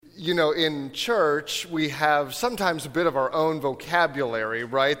In church, we have sometimes a bit of our own vocabulary,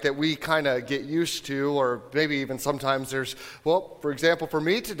 right, that we kind of get used to, or maybe even sometimes for example, for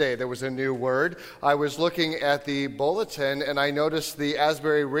me today, there was a new word. I was looking at the bulletin, and I noticed the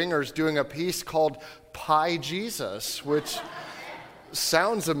Asbury Ringers doing a piece called Pie Jesus, which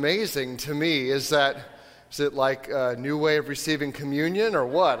sounds amazing to me. Is it like a new way of receiving communion, or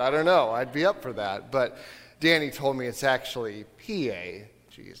what? I don't know. I'd be up for that. But Danny told me it's actually P.A.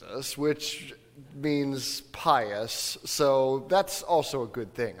 Jesus, which means pious, so that's also a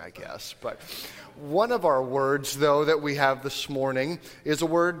good thing, I guess. But one of our words, though, that we have this morning is a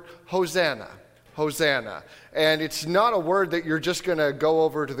word, Hosanna. Hosanna. And it's not a word that you're just going to go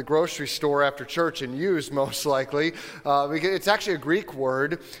over to the grocery store after church and use, most likely. It's actually a Greek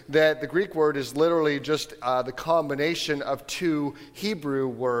word, that the Greek word is literally just the combination of two Hebrew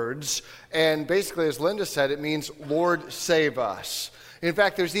words. And basically, as Linda said, it means, Lord, save us. In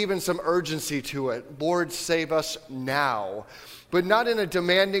fact, there's even some urgency to it. Lord, save us now. But not in a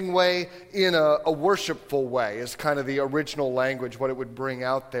demanding way, in a worshipful way, is kind of the original language, what it would bring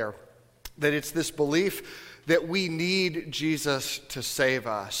out there. That it's this belief that we need Jesus to save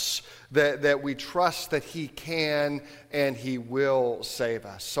us, that we trust that he can and he will save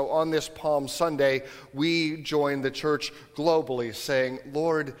us. So on this Palm Sunday, we join the church globally saying,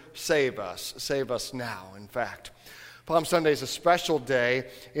 Lord, save us now, in fact. Palm Sunday is a special day.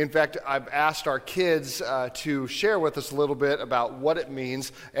 In fact, I've asked our kids to share with us a little bit about what it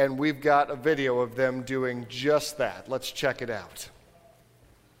means, and we've got a video of them doing just that. Let's check it out.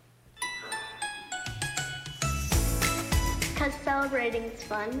 Because celebrating is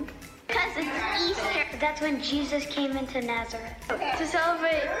fun. Because it's Easter. That's when Jesus came into Nazareth. To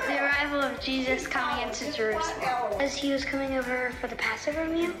celebrate the arrival of Jesus coming into Jerusalem. Because he was coming over for the Passover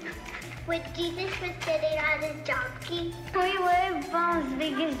meal. When Jesus was sitting on his donkey. We wave bombs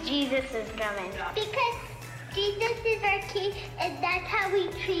because Jesus is coming. Because Jesus is our king, and that's how we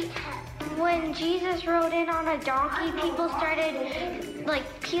treat him. When Jesus rode in on a donkey, people started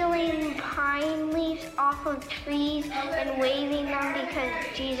peeling pine leaves off of trees and waving them because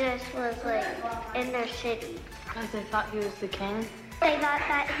Jesus was in their city. Because they thought he was the king? They thought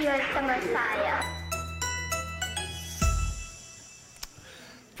that he was the Messiah.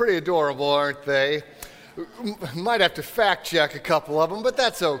 Pretty adorable, aren't they? Might have to fact check a couple of them, but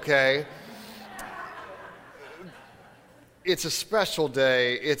that's okay. It's a special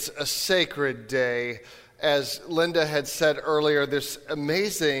day. It's a sacred day. As Linda had said earlier, this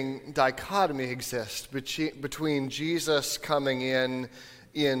amazing dichotomy exists between Jesus coming in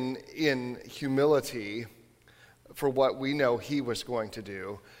humility for what we know he was going to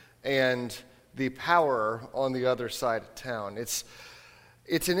do and the power on the other side of town.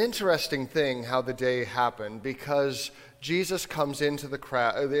 It's an interesting thing how the day happened, because Jesus comes into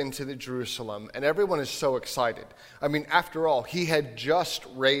the Jerusalem, and everyone is so excited. I mean, after all, he had just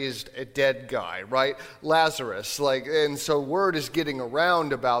raised a dead guy, right? Lazarus, and so word is getting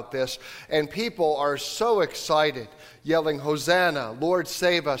around about this, and people are so excited, yelling, Hosanna, Lord,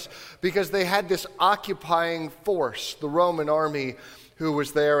 save us, because they had this occupying force, the Roman army, who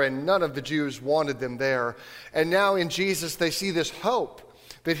was there, and none of the Jews wanted them there. And now in Jesus, they see this hope,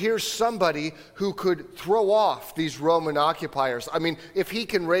 that here's somebody who could throw off these Roman occupiers. I mean, if he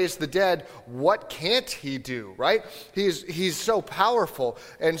can raise the dead, what can't he do, right? He's so powerful.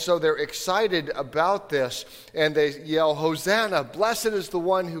 And so they're excited about this, and they yell, Hosanna, blessed is the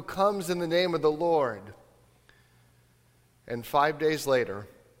one who comes in the name of the Lord. And 5 days later,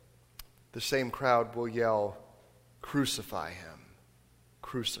 the same crowd will yell, crucify him,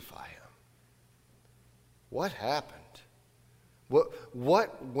 crucify him. What happened?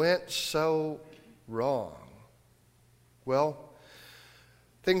 What went so wrong? Well,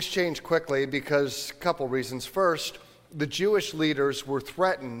 things changed quickly because a couple reasons. First, the Jewish leaders were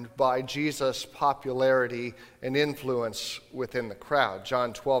threatened by Jesus' popularity and influence within the crowd.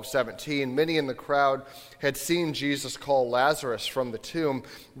 John 12:17, many in the crowd had seen Jesus call Lazarus from the tomb,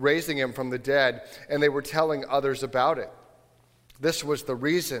 raising him from the dead, and they were telling others about it. This was the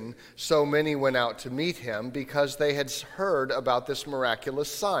reason so many went out to meet him, because they had heard about this miraculous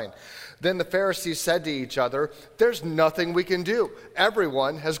sign. Then the Pharisees said to each other, there's nothing we can do.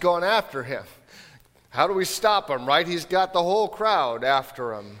 Everyone has gone after him. How do we stop him, right? He's got the whole crowd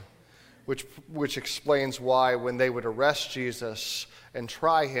after him. Which explains why when they would arrest Jesus and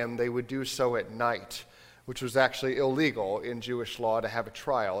try him, they would do so at night, which was actually illegal in Jewish law to have a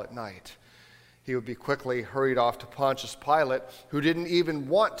trial at night. He would be quickly hurried off to Pontius Pilate, who didn't even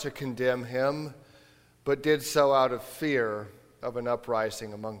want to condemn him, but did so out of fear of an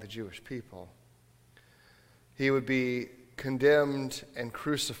uprising among the Jewish people. He would be condemned and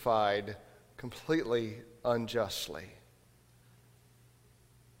crucified completely unjustly.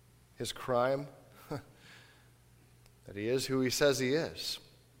 His crime? That he is who he says he is,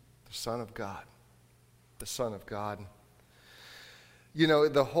 the Son of God. The Son of God. You know,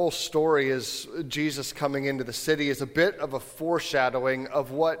 the whole story is Jesus coming into the city is a bit of a foreshadowing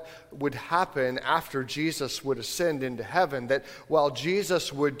of what would happen after Jesus would ascend into heaven. That while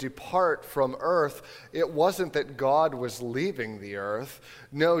Jesus would depart from earth, it wasn't that God was leaving the earth.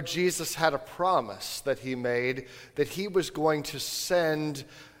 No, Jesus had a promise that he made that he was going to send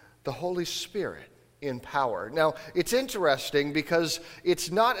the Holy Spirit in power. Now, it's interesting because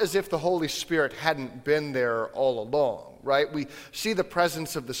it's not as if the Holy Spirit hadn't been there all along, right? We see the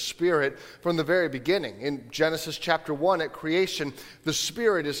presence of the Spirit from the very beginning. In Genesis chapter 1 at creation, the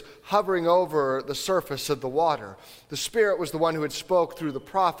Spirit is hovering over the surface of the water. The Spirit was the one who had spoke through the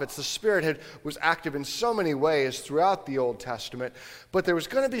prophets. The Spirit was active in so many ways throughout the Old Testament, but there was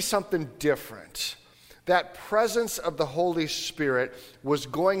going to be something different. That presence of the Holy Spirit was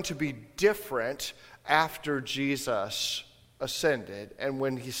going to be different after Jesus ascended and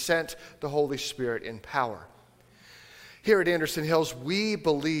when he sent the Holy Spirit in power. Here at Anderson Hills, we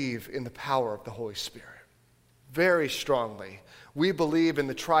believe in the power of the Holy Spirit very strongly. We believe in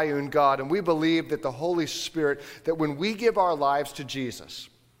the triune God, and we believe that the Holy Spirit, that when we give our lives to Jesus,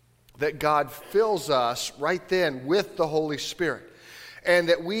 that God fills us right then with the Holy Spirit. And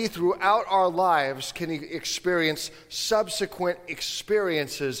that we, throughout our lives, can experience subsequent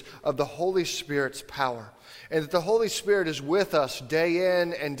experiences of the Holy Spirit's power. And that the Holy Spirit is with us day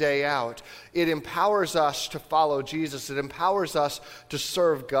in and day out. It empowers us to follow Jesus. It empowers us to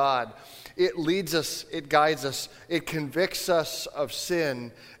serve God. It leads us, it guides us, it convicts us of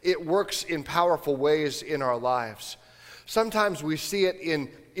sin. It works in powerful ways in our lives. Sometimes we see it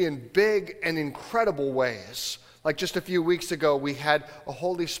in big and incredible ways. Like just a few weeks ago, we had a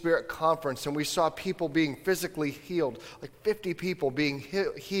Holy Spirit conference, and we saw people being physically healed, like 50 people being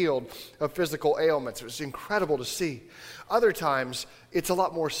healed of physical ailments. It was incredible to see. Other times, it's a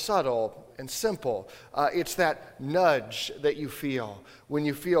lot more subtle and simple. It's that nudge that you feel when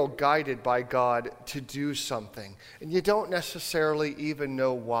you feel guided by God to do something, and you don't necessarily even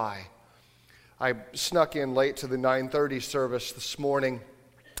know why. I snuck in late to the 9:30 service this morning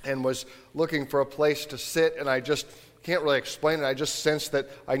and was looking for a place to sit, and I just can't really explain it. I just sensed that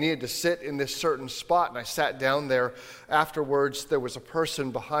I needed to sit in this certain spot, and I sat down there. Afterwards, there was a person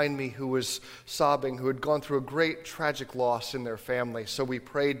behind me who was sobbing, who had gone through a great tragic loss in their family. So we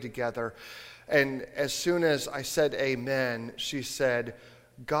prayed together, and as soon as I said amen, she said,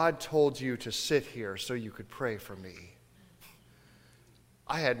 "God told you to sit here so you could pray for me."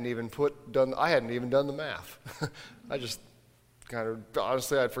 I hadn't even done the math.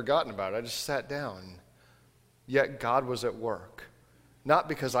 Honestly, I'd forgotten about it. I just sat down. Yet God was at work. Not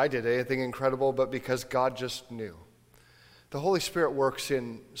because I did anything incredible, but because God just knew. The Holy Spirit works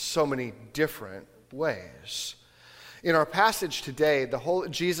in so many different ways. In our passage today,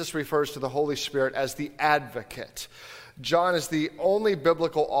 Jesus refers to the Holy Spirit as the advocate. John is the only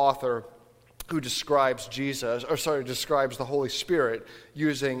biblical author who describes describes the Holy Spirit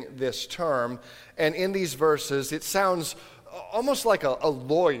using this term. And in these verses, it sounds almost like a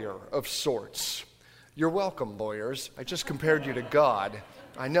lawyer of sorts. You're welcome, lawyers. I just compared you to God.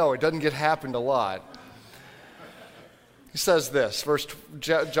 I know, it doesn't happen a lot. He says this,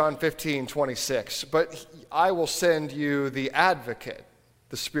 John 15:26, "But I will send you the advocate,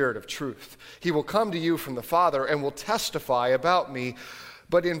 the Spirit of truth. He will come to you from the Father and will testify about me.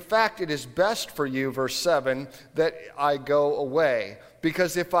 But in fact, it is best for you," verse 7, "that I go away.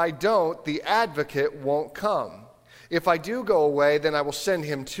 Because if I don't, the advocate won't come. If I do go away, then I will send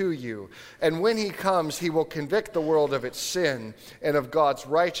him to you. And when he comes, he will convict the world of its sin and of God's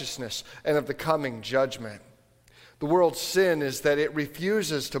righteousness and of the coming judgment. The world's sin is that it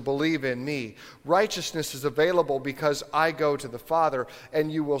refuses to believe in me. Righteousness is available because I go to the Father,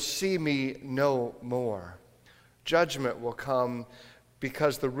 and you will see me no more. Judgment will come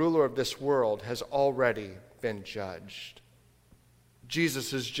because the ruler of this world has already been judged."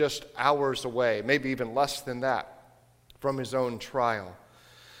 Jesus is just hours away, maybe even less than that, from his own trial.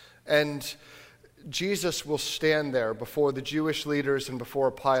 And Jesus will stand there before the Jewish leaders and before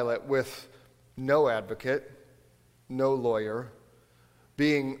Pilate with no advocate, no lawyer,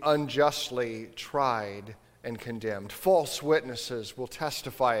 being unjustly tried and condemned. False witnesses will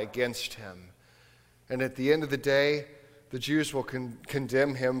testify against him. And at the end of the day, the Jews will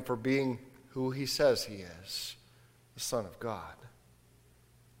condemn him for being who he says he is, the Son of God.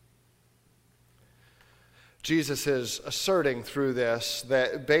 Jesus is asserting through this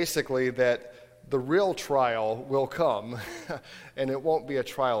that basically that the real trial will come, and it won't be a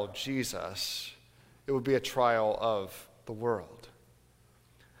trial of Jesus. It will be a trial of the world.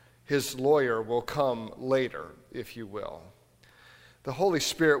 His lawyer will come later, if you will. The Holy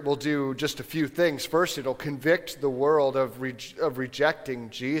Spirit will do just a few things. First, it'll convict the world of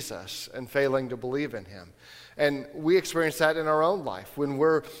rejecting Jesus and failing to believe in him. And we experience that in our own life.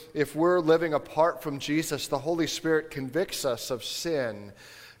 If we're living apart from Jesus, the Holy Spirit convicts us of sin.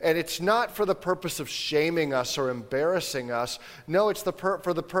 And it's not for the purpose of shaming us or embarrassing us. No, it's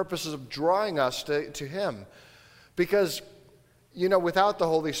for the purposes of drawing us to him. Because, without the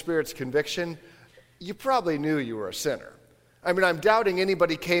Holy Spirit's conviction, you probably knew you were a sinner. I mean, I'm doubting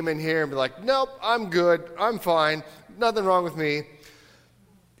anybody came in here and be like, nope, I'm good, I'm fine, nothing wrong with me.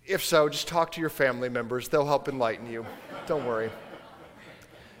 If so, just talk to your family members. They'll help enlighten you. Don't worry.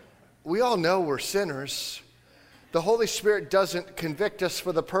 We all know we're sinners. The Holy Spirit doesn't convict us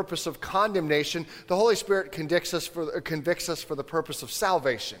for the purpose of condemnation. The Holy Spirit convicts us for the purpose of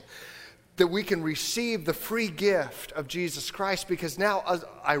salvation. That we can receive the free gift of Jesus Christ, because now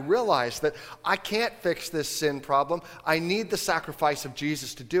I realize that I can't fix this sin problem. I need the sacrifice of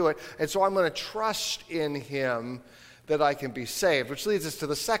Jesus to do it, and so I'm going to trust in him that I can be saved. Which leads us to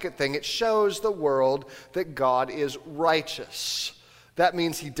the second thing. It shows the world that God is righteous. That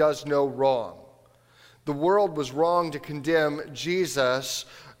means he does no wrong. The world was wrong to condemn Jesus.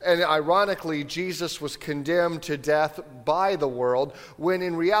 And ironically, Jesus was condemned to death by the world, when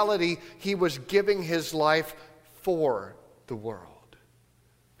in reality, he was giving his life for the world.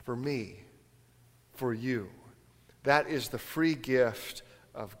 For me, for you. That is the free gift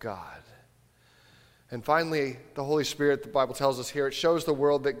of God. And finally, the Holy Spirit, the Bible tells us here, it shows the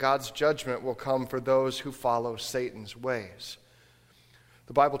world that God's judgment will come for those who follow Satan's ways.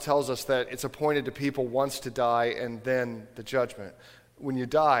 The Bible tells us that it's appointed to people once to die and then the judgment. When you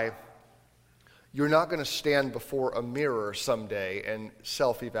die, you're not going to stand before a mirror someday and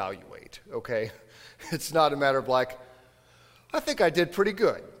self-evaluate, okay? It's not a matter of like, I think I did pretty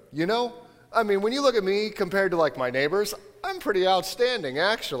good, I mean, when you look at me compared to like my neighbors, I'm pretty outstanding,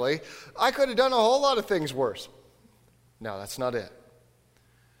 actually. I could have done a whole lot of things worse. No, that's not it.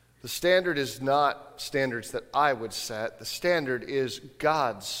 The standard is not standards that I would set. The standard is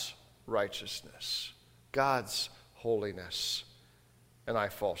God's righteousness, God's holiness. And I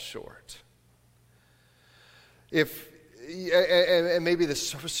fall short. And maybe the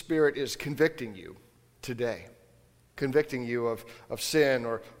Spirit is convicting you today, convicting you of sin,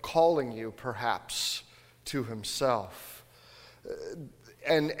 or calling you perhaps to himself.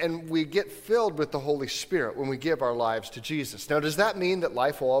 And we get filled with the Holy Spirit when we give our lives to Jesus. Now, does that mean that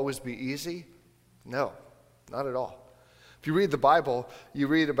life will always be easy? No, not at all. If you read the Bible, you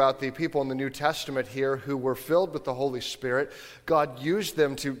read about the people in the New Testament here who were filled with the Holy Spirit. God used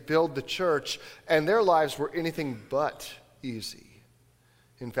them to build the church, and their lives were anything but easy.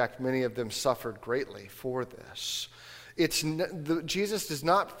 In fact, many of them suffered greatly for this. Jesus does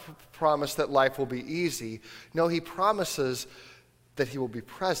not promise that life will be easy. No, he promises that he will be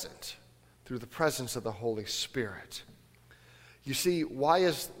present through the presence of the Holy Spirit. You see, why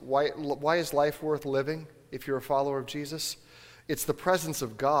is life worth living? If you're a follower of Jesus, it's the presence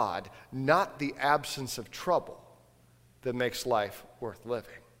of God, not the absence of trouble, that makes life worth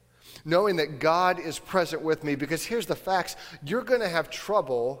living. Knowing that God is present with me, because here's the facts. You're going to have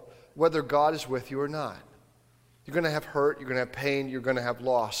trouble whether God is with you or not. You're going to have hurt, you're going to have pain, you're going to have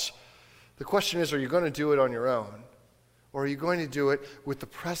loss. The question is, are you going to do it on your own? Or are you going to do it with the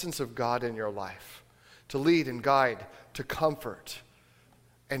presence of God in your life, to lead and guide, to comfort,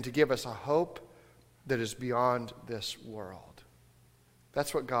 and to give us a hope that is beyond this world?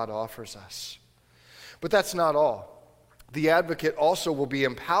 That's what God offers us. But that's not all. The advocate also will be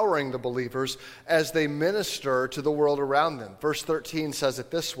empowering the believers as they minister to the world around them. Verse 13 says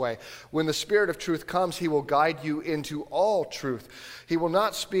it this way: when the Spirit of truth comes, he will guide you into all truth. He will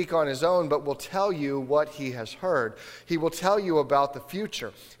not speak on his own, but will tell you what he has heard. He will tell you about the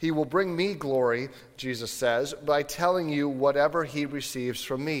future. He will bring me glory, Jesus says, by telling you whatever he receives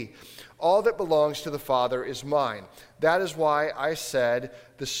from me. All that belongs to the Father is mine. That is why I said,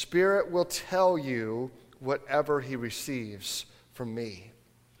 the Spirit will tell you whatever he receives from me.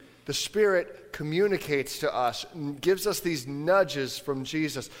 The Spirit communicates to us, gives us these nudges from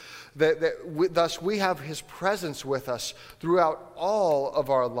Jesus, thus we have his presence with us throughout all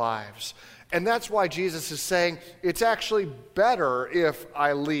of our lives. And that's why Jesus is saying, it's actually better if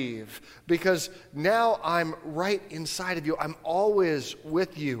I leave, because now I'm right inside of you. I'm always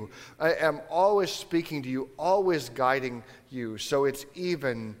with you. I am always speaking to you, always guiding you. So it's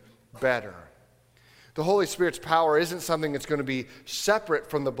even better. The Holy Spirit's power isn't something that's going to be separate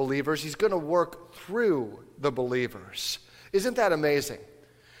from the believers. He's going to work through the believers. Isn't that amazing?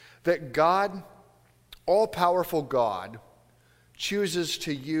 That God, all-powerful God, chooses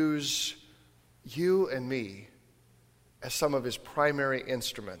to use you and me as some of his primary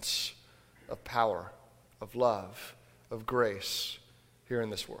instruments of power, of love, of grace here in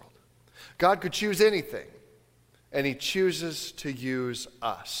this world. God could choose anything, and he chooses to use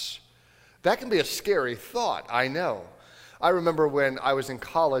us. That can be a scary thought, I know. I remember when I was in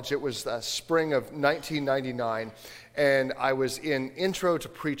college, it was the spring of 1999, and I was in Intro to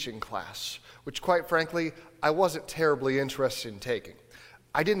Preaching class, which quite frankly, I wasn't terribly interested in taking.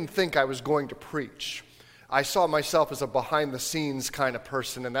 I didn't think I was going to preach. I saw myself as a behind-the-scenes kind of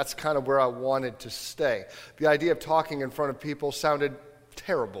person, and that's kind of where I wanted to stay. The idea of talking in front of people sounded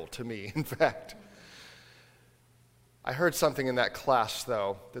terrible to me, in fact. I heard something in that class,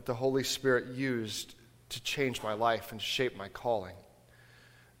 though, that the Holy Spirit used to change my life and shape my calling.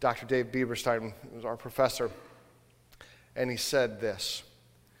 Dr. Dave Bieberstein was our professor, and he said this.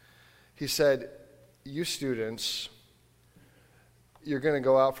 He said, you students, you're going to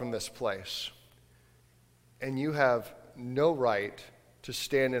go out from this place, and you have no right to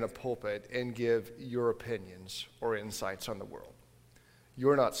stand in a pulpit and give your opinions or insights on the world.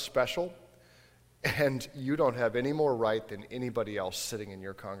 You're not special, and you don't have any more right than anybody else sitting in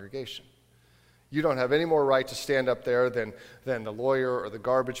your congregation. You don't have any more right to stand up there than the lawyer or the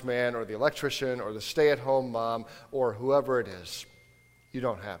garbage man or the electrician or the stay-at-home mom or whoever it is. You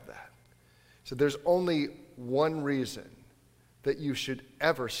don't have that. So there's only one reason that you should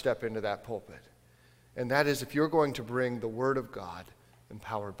ever step into that pulpit, and that is if you're going to bring the Word of God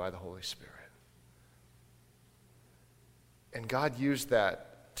empowered by the Holy Spirit. And God used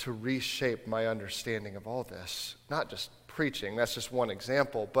that to reshape my understanding of all this. Not just preaching, that's just one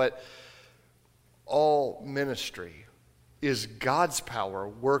example, but all ministry is God's power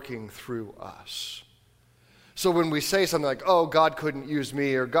working through us. So when we say something like, oh, God couldn't use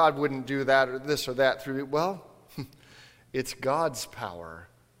me, or God wouldn't do that, or this or that through me, well, it's God's power,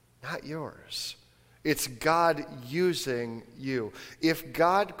 not yours. It's God using you. If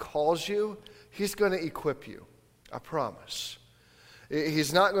God calls you, he's going to equip you, I promise.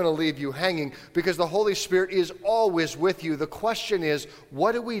 He's not going to leave you hanging because the Holy Spirit is always with you. The question is,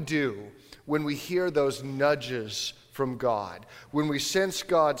 what do we do when we hear those nudges from God? When we sense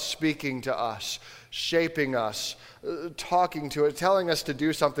God speaking to us, shaping us, talking to us, telling us to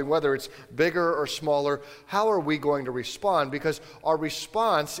do something, whether it's bigger or smaller, how are we going to respond? Because our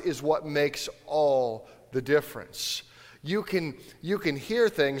response is what makes all the difference. You can hear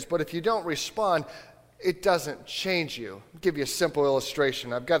things, but if you don't respond, it doesn't change you. I'll give you a simple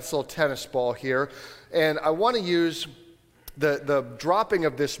illustration. I've got this little tennis ball here, and I want to use the dropping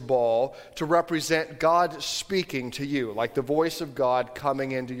of this ball to represent God speaking to you, like the voice of God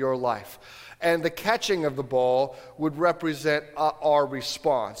coming into your life. And the catching of the ball would represent our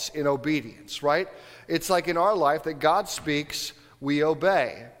response in obedience, right? It's like in our life that God speaks, we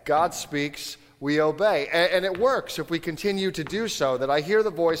obey. God speaks, we obey. And it works if we continue to do so, that I hear the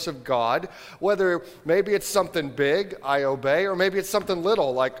voice of God, whether maybe it's something big, I obey, or maybe it's something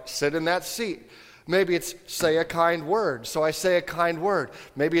little, like sit in that seat. Maybe it's say a kind word, so I say a kind word.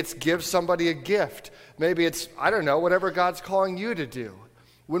 Maybe it's give somebody a gift. Maybe it's, I don't know, whatever God's calling you to do.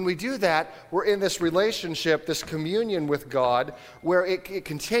 When we do that, we're in this relationship, this communion with God, where it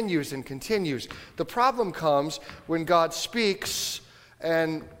continues and continues. The problem comes when God speaks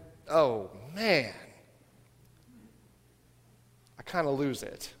and, oh man, I kind of lose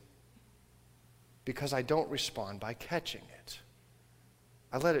it because I don't respond by catching it.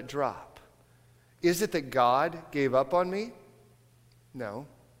 I let it drop. Is it that God gave up on me? No.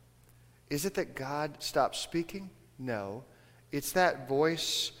 Is it that God stopped speaking? No. It's that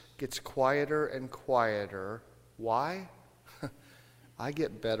voice gets quieter and quieter. Why? I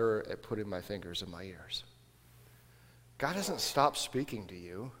get better at putting my fingers in my ears. God hasn't stopped speaking to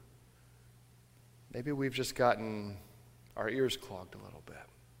you. Maybe we've just gotten our ears clogged a little bit.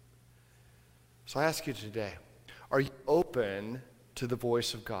 So I ask you today, are you open to the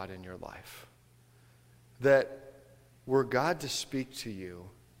voice of God in your life? That were God to speak to you,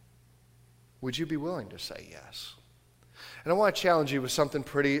 would you be willing to say yes? And I want to challenge you with something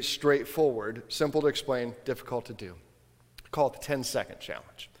pretty straightforward, simple to explain, difficult to do. I call it the 10-second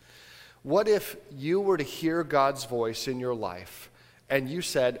challenge. What if you were to hear God's voice in your life and you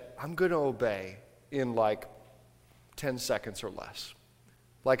said, I'm going to obey in like 10 seconds or less?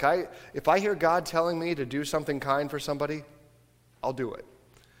 Like if I hear God telling me to do something kind for somebody, I'll do it.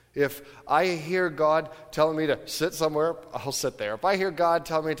 If I hear God telling me to sit somewhere, I'll sit there. If I hear God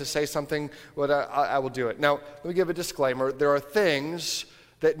telling me to say something, I will do it. Now, let me give a disclaimer. There are things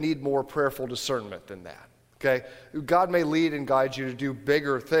that need more prayerful discernment than that. Okay? God may lead and guide you to do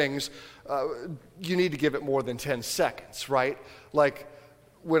bigger things. You need to give it more than 10 seconds, right? Like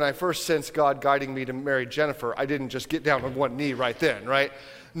when I first sensed God guiding me to marry Jennifer, I didn't just get down on one knee right then, right?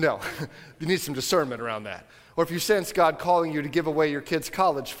 No, you need some discernment around that. Or if you sense God calling you to give away your kid's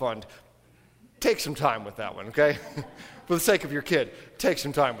college fund, take some time with that one, okay? For the sake of your kid, take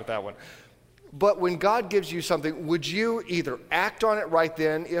some time with that one. But when God gives you something, would you either act on it right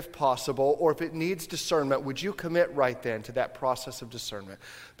then, if possible, or if it needs discernment, would you commit right then to that process of discernment?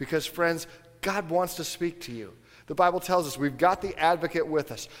 Because, friends, God wants to speak to you. The Bible tells us we've got the advocate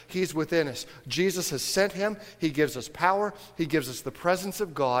with us. He's within us. Jesus has sent him. He gives us power. He gives us the presence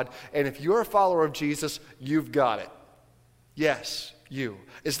of God. And if you're a follower of Jesus, you've got it. Yes, you.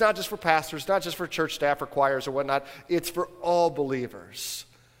 It's not just for pastors, not just for church staff or choirs or whatnot. It's for all believers.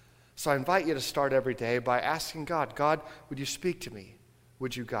 So I invite you to start every day by asking God, God, would you speak to me?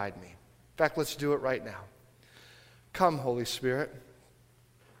 Would you guide me? In fact, let's do it right now. Come, Holy Spirit.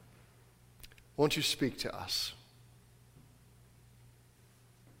 Won't you speak to us?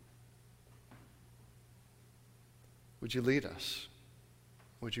 Would you lead us?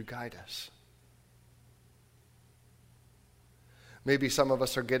 Would you guide us? Maybe some of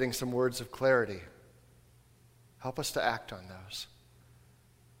us are getting some words of clarity. Help us to act on those.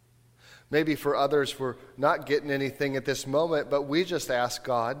 Maybe for others, we're not getting anything at this moment, but we just ask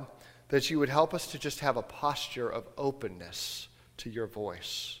God that you would help us to just have a posture of openness to your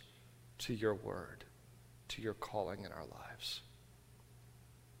voice, to your word, to your calling in our lives.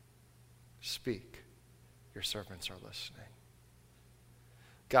 Speak. Your servants are listening.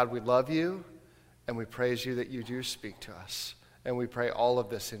 God, we love you, and we praise you that you do speak to us. And we pray all of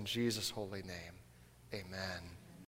this in Jesus' holy name. Amen.